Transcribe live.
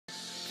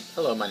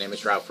Hello, my name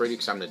is Ralf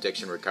Friedrichs. I'm an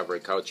addiction recovery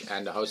coach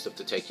and the host of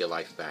the Take Your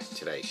Life Back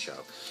Today show.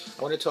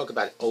 I want to talk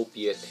about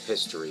opiate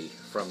history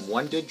from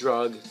wonder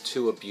drug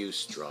to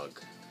abuse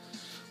drug.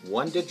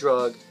 Wonder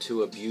drug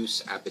to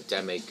abuse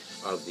epidemic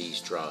of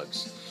these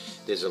drugs.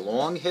 There's a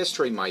long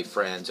history, my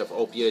friends, of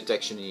opiate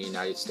addiction in the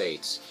United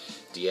States.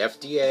 The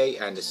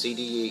FDA and the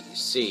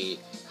CDC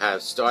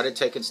have started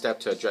taking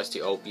steps to address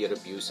the opiate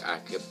abuse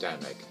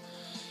epidemic.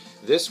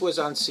 This was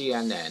on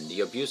CNN.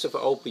 The abuse of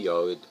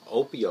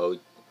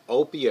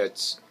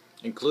opiates,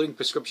 including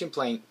prescription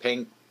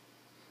painkillers,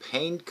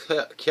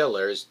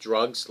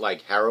 drugs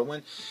like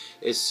heroin,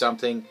 is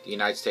something the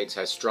United States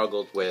has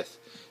struggled with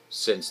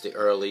since the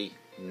early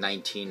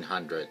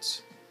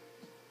 1900s.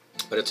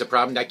 But it's a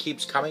problem that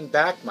keeps coming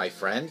back, my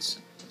friends.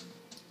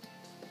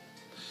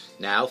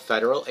 Now,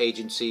 federal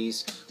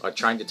agencies are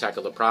trying to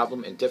tackle the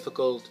problem in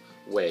difficult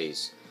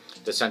ways.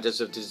 The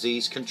Centers of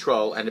Disease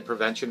Control and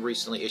Prevention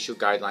recently issued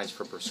guidelines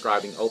for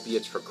prescribing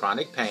opiates for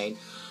chronic pain,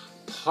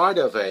 part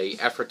of an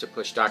effort to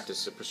push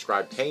doctors to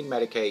prescribe pain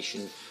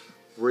medication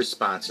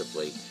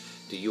responsibly.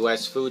 The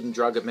U.S. Food and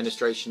Drug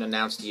Administration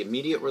announced the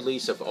immediate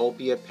release of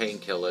opiate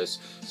painkillers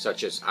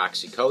such as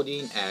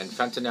oxycodone and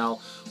fentanyl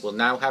will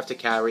now have to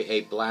carry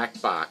a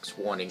black box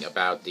warning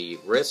about the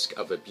risk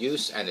of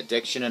abuse and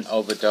addiction and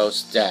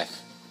overdose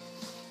death.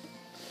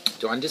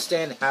 To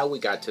understand how we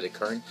got to the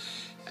current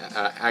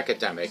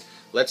academic,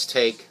 let's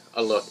take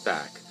a look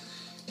back.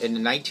 In the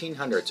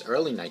 1900s,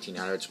 early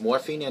 1900s,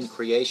 morphine and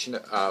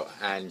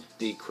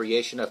the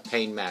creation of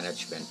pain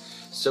management.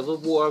 Civil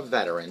War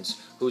veterans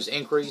whose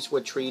injuries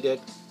were treated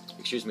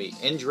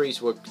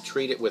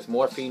with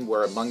morphine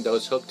were among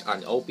those hooked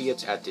on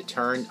opiates at the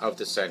turn of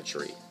the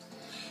century.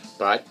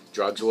 But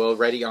drugs were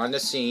already on the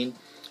scene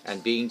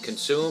and being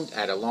consumed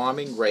at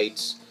alarming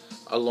rates,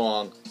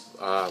 along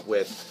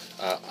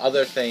with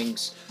other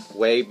things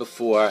way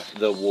before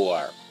the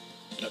war.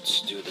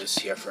 Let's do this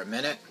here for a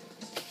minute.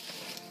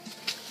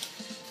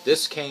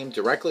 This came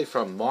directly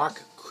from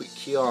Mark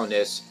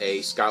Kionis,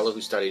 a scholar who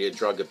studied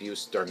drug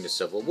abuse during the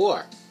Civil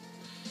War.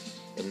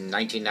 In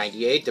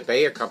 1998, the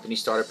Bayer Company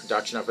started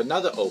production of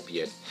another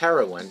opiate,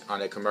 heroin,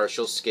 on a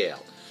commercial scale.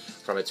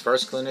 From its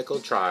first clinical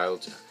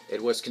trials,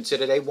 it was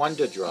considered a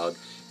wonder drug,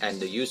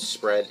 and the use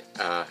spread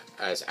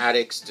as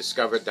addicts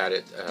discovered that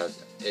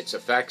its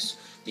effects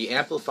be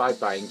amplified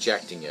by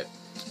injecting it.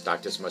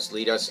 Doctors must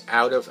lead us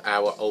out of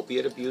our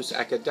opiate abuse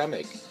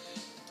epidemic.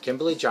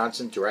 Kimberly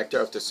Johnson, director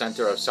of the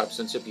Center of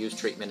Substance Abuse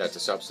Treatment at the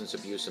Substance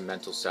Abuse and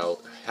Mental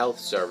Health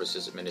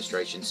Services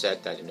Administration,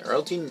 said that in the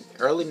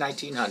early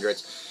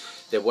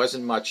 1900s, there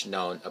wasn't much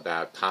known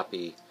about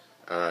poppy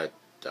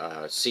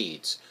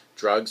seeds.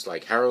 Drugs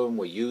like heroin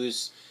were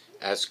used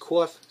as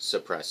cough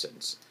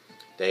suppressants.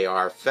 They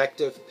are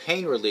effective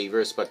pain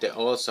relievers, but they're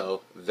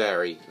also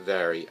very,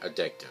 very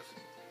addictive.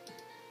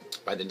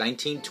 By the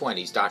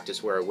 1920s,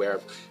 doctors were aware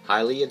of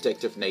highly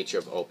addictive nature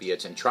of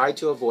opiates and tried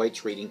to avoid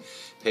treating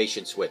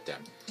patients with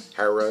them.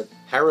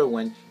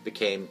 Heroin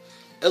became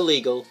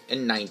illegal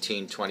in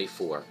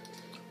 1924.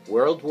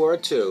 World War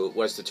II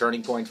was the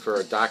turning point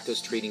for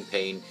doctors treating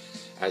pain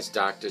as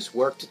doctors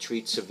worked to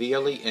treat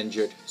severely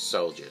injured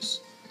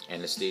soldiers.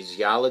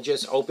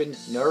 Anesthesiologists opened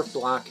nerve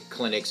block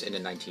clinics in the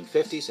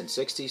 1950s and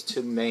 60s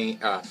to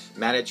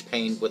manage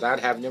pain without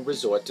having to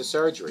resort to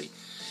surgery.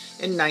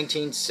 In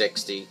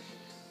 1960,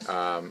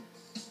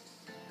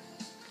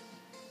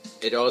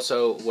 it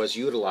also was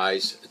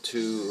utilized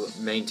to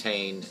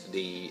maintain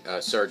the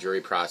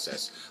surgery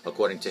process,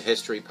 according to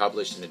history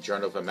published in the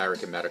Journal of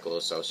American Medical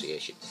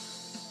Association.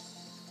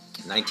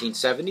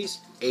 1970s,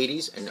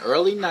 80s, and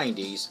early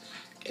 90s,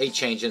 a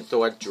change in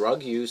thought.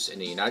 Drug use in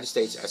the United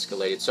States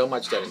escalated so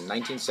much that in the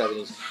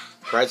 1970s,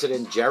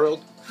 President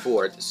Gerald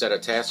Ford set a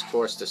task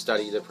force to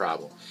study the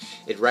problem.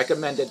 It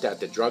recommended that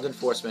the Drug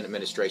Enforcement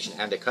Administration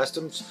and the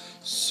Customs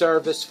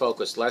Service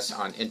focus less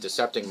on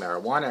intercepting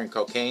marijuana and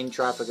cocaine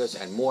traffickers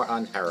and more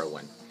on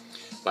heroin.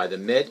 By the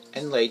mid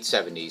and late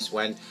 70s,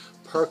 when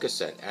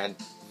Percocet and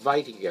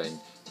Vitigan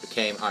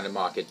became on the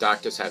market,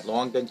 doctors had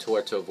long been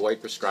taught to avoid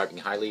prescribing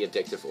highly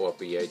addictive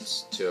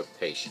opiates to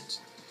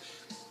patients.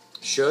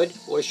 Should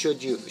or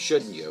shouldn't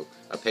you?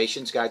 A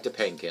Patient's Guide to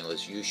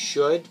Painkillers.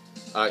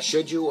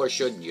 Should you or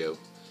shouldn't you?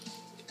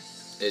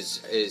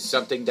 Is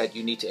something that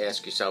you need to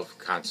ask yourself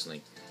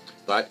constantly.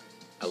 But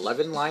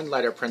 11-line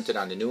letter printed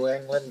on the New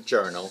England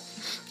Journal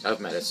of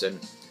Medicine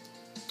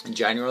in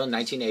January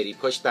 1980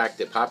 pushed back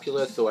the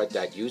popular thought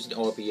that using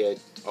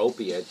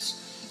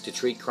opiates to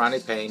treat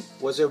chronic pain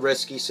was a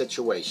risky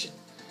situation.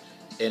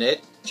 In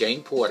it,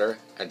 Jane Porter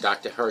and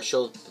Dr.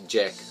 Herschel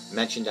Jick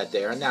mentioned that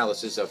their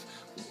analysis of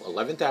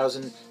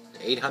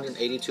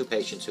 11,882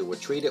 patients who were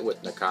treated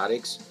with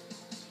narcotics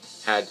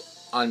had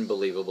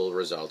unbelievable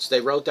results.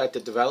 They wrote that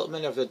the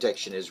development of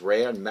addiction is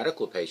rare in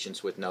medical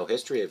patients with no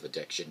history of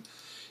addiction.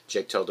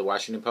 Jick told the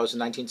Washington Post in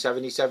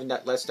 1977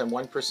 that less than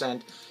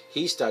 1%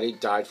 he studied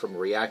died from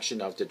reaction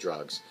of the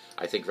drugs.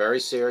 I think very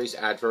serious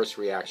adverse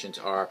reactions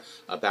are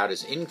about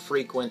as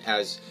infrequent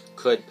as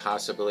could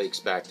possibly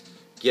expect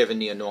given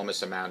the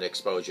enormous amount of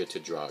exposure to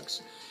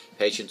drugs.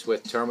 Patients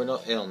with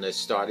terminal illness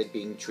started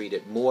being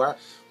treated more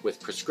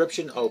with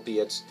prescription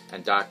opiates,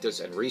 and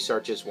doctors and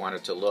researchers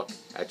wanted to look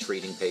at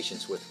treating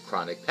patients with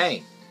chronic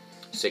pain.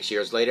 6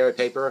 years later, a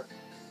paper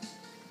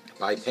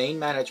by pain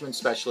management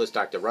specialist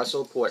Dr.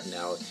 Russell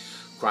Portnoy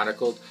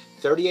chronicled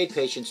 38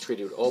 patients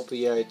treated with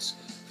opioids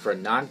for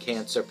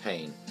non-cancer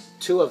pain.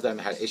 2 of them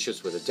had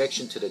issues with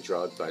addiction to the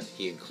drug, but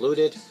he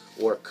concluded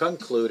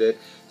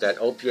that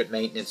opioid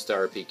maintenance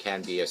therapy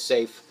can be a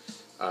safe,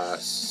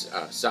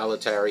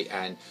 solitary,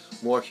 and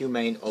more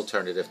humane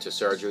alternative to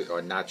surgery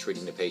or not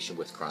treating the patient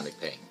with chronic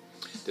pain.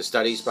 The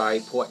studies by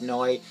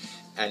Portnoy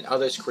and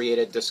others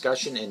created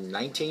discussion in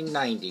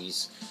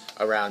 1990s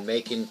around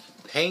making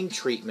pain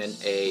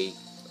treatment a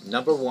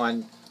number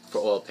one for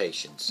all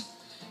patients.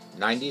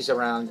 90s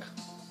around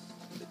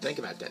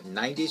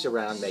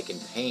making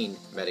pain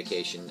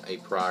medication a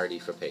priority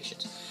for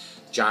patients.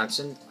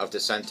 Johnson of the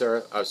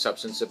Center of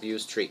Substance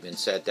Abuse Treatment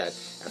said that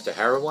after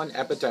heroin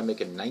epidemic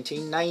in the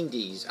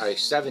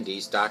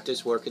 70s,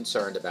 doctors were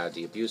concerned about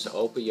the abuse of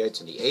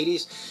opioids in the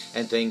 80s,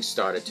 and things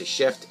started to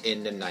shift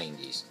in the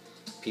 90s.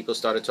 People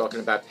started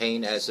talking about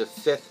pain as a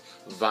fifth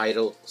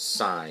vital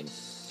sign,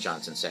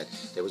 Johnson said.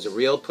 There was a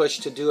real push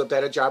to do a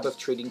better job of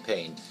treating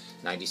pain.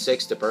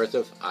 96, the birth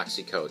of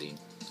oxycodone.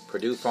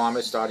 Purdue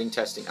Pharma starting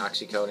testing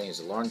oxycodone as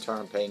a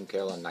long-term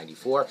painkiller in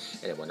 94,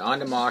 and it went on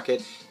the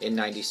market in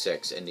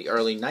 96. In the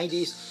early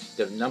 90s,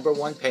 the number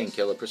one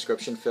painkiller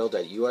prescription filled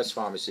at U.S.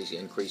 pharmacies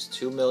increased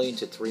 2 million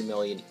to 3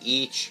 million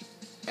each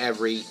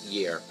every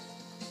year,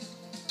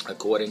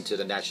 according to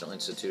the National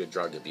Institute of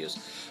Drug Abuse.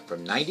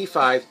 From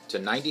 95 to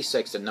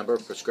 96, the number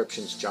of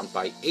prescriptions jumped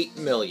by 8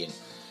 million.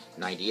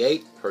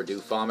 98,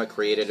 Purdue Pharma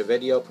created a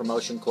video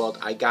promotion called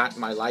I Got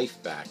My Life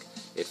Back.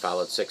 It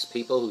followed 6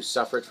 people who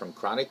suffered from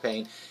chronic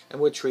pain and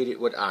were treated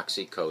with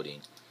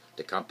oxycodone.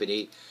 The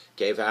company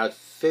gave out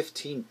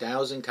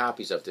 15,000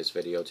 copies of this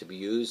video to be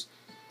used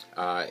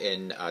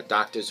in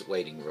doctors'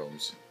 waiting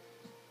rooms.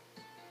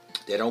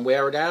 They don't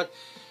wear it out.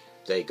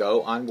 They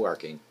go on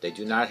working. They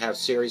do not have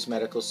serious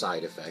medical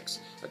side effects.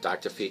 A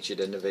doctor featured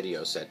in the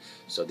video said,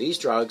 so these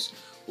drugs,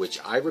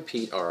 which I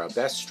repeat are our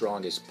best,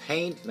 strongest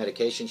pain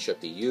medication, should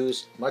be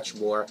used much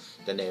more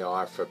than they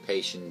are for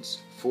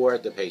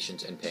the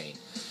patients in pain.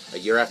 A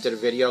year after the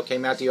video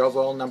came out, the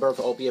overall number of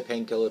opiate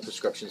painkiller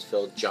prescriptions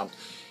filled jumped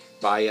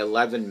by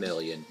 11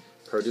 million.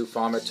 Purdue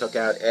Pharma took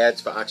out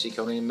ads for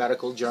oxycodone in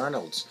medical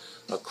journals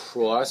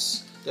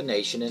across the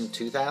nation in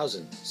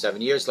 2000.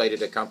 7 years later,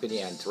 the company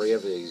and 3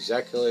 of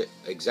the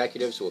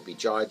executives will be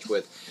charged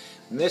with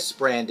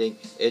misbranding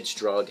its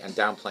drug and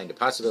downplaying the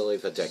possibility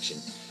of addiction.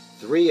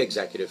 3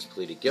 executives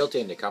pleaded guilty,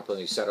 and the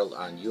company settled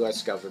on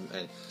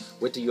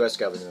with the U.S.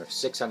 government of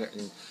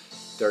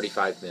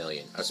 $635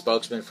 million. A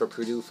spokesman for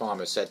Purdue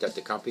Pharma said that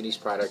the company's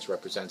products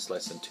represents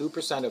less than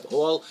 2% of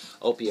all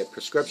opiate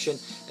prescription,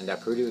 and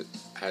that Purdue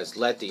has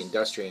led the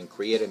industry in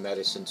creating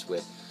medicines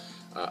with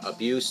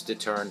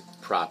abuse-deterrent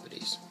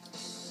properties.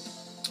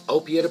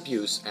 Opiate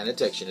abuse and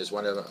addiction is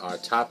one of our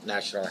top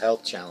national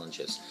health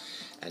challenges,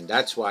 and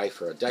that's why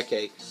for a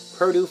decade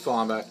Purdue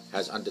Pharma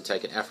has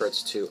undertaken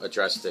efforts to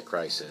address the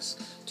crisis.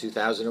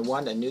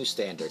 2001, a new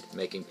standard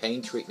making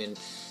pain treatment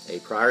a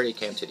priority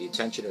came to the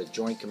attention of the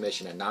Joint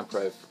Commission, a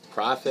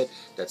non-profit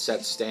that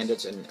sets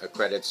standards and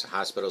accredits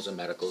hospitals and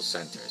medical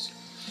centers.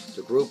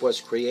 The group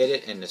was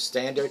created in the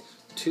standard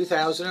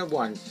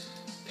 2001.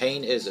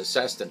 Pain is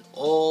assessed in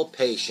all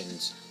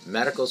patients.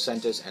 Medical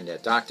centers and their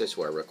doctors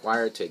were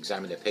required to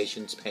examine the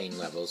patient's pain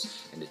levels,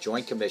 and the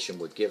Joint Commission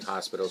would give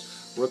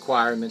hospitals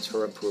requirements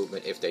for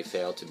improvement if they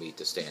failed to meet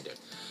the standard.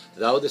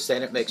 Though the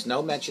standard makes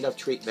no mention of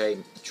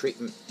treating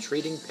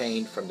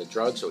pain from the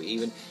drugs or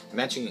even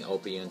mentioning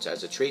opioids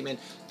as a treatment,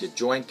 the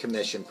Joint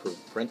Commission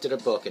printed a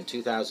book in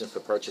 2000 for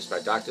purchase by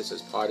doctors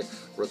as part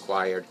of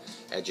required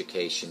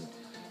education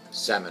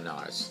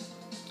seminars.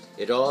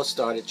 It all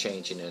started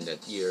changing in the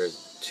year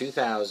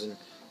 2000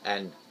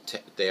 and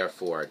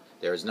therefore,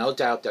 there is no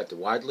doubt that the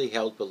widely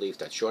held belief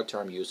that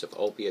short-term use of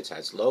opiates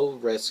has low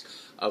risk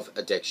of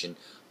addiction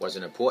was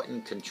an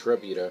important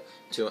contributor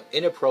to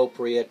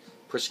inappropriate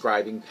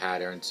prescribing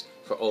patterns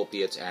for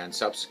opiates and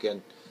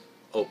subsequent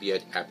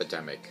opiate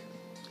epidemic.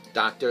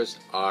 Doctors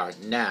are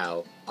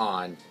now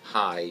on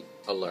high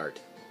alert.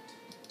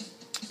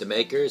 The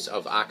makers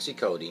of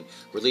oxycodone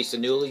released a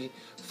newly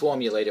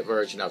formulated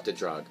version of the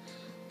drug,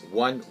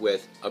 one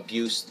with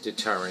abuse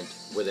deterrent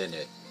within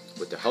it,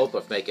 with the hope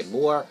of making it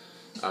more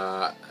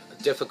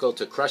difficult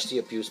to crush the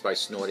abuse by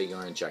snorting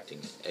or injecting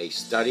it. A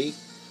study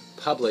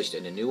published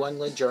in the New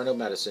England Journal of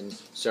Medicine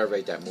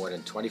surveyed that more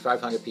than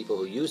 2,500 people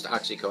who used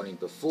oxycodone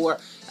before,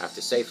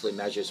 after safety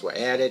measures were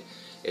added.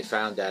 It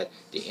found that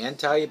the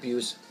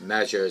anti-abuse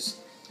measures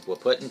were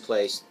put in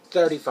place.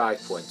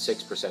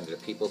 35.6% of the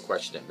people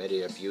questioned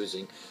admitted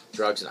abusing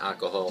drugs and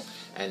alcohol,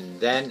 and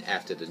then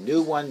after the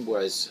new one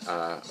was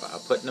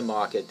put in the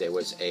market, there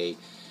was a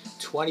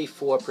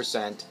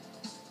 24%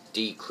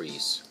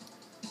 decrease.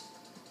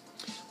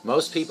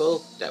 Most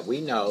people that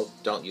we know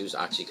don't use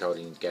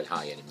oxycodone to get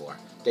high anymore.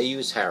 They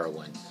use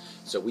heroin.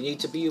 So we need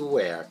to be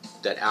aware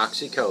that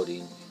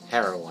oxycodone,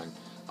 heroin,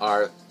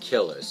 are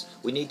killers.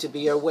 We need to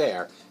be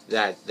aware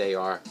that they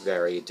are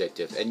very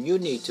addictive, and you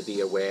need to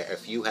be aware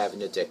if you have an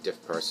addictive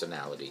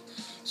personality.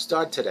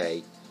 Start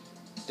today.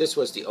 This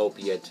was the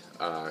opiate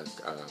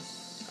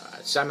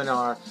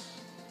seminar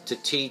to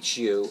teach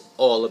you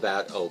all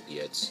about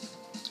opiates.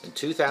 In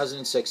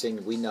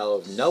 2016, we know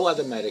of no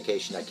other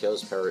medication that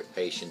kills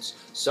patients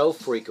so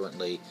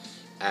frequently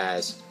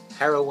as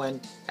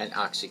heroin and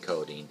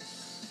oxycodone.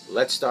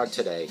 Let's start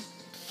today.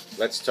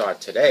 Let's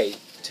start today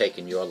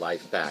taking your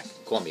life back.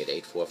 Call me at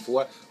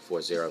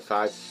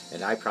 844-405,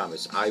 and I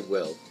promise I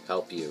will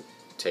help you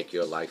take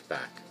your life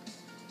back.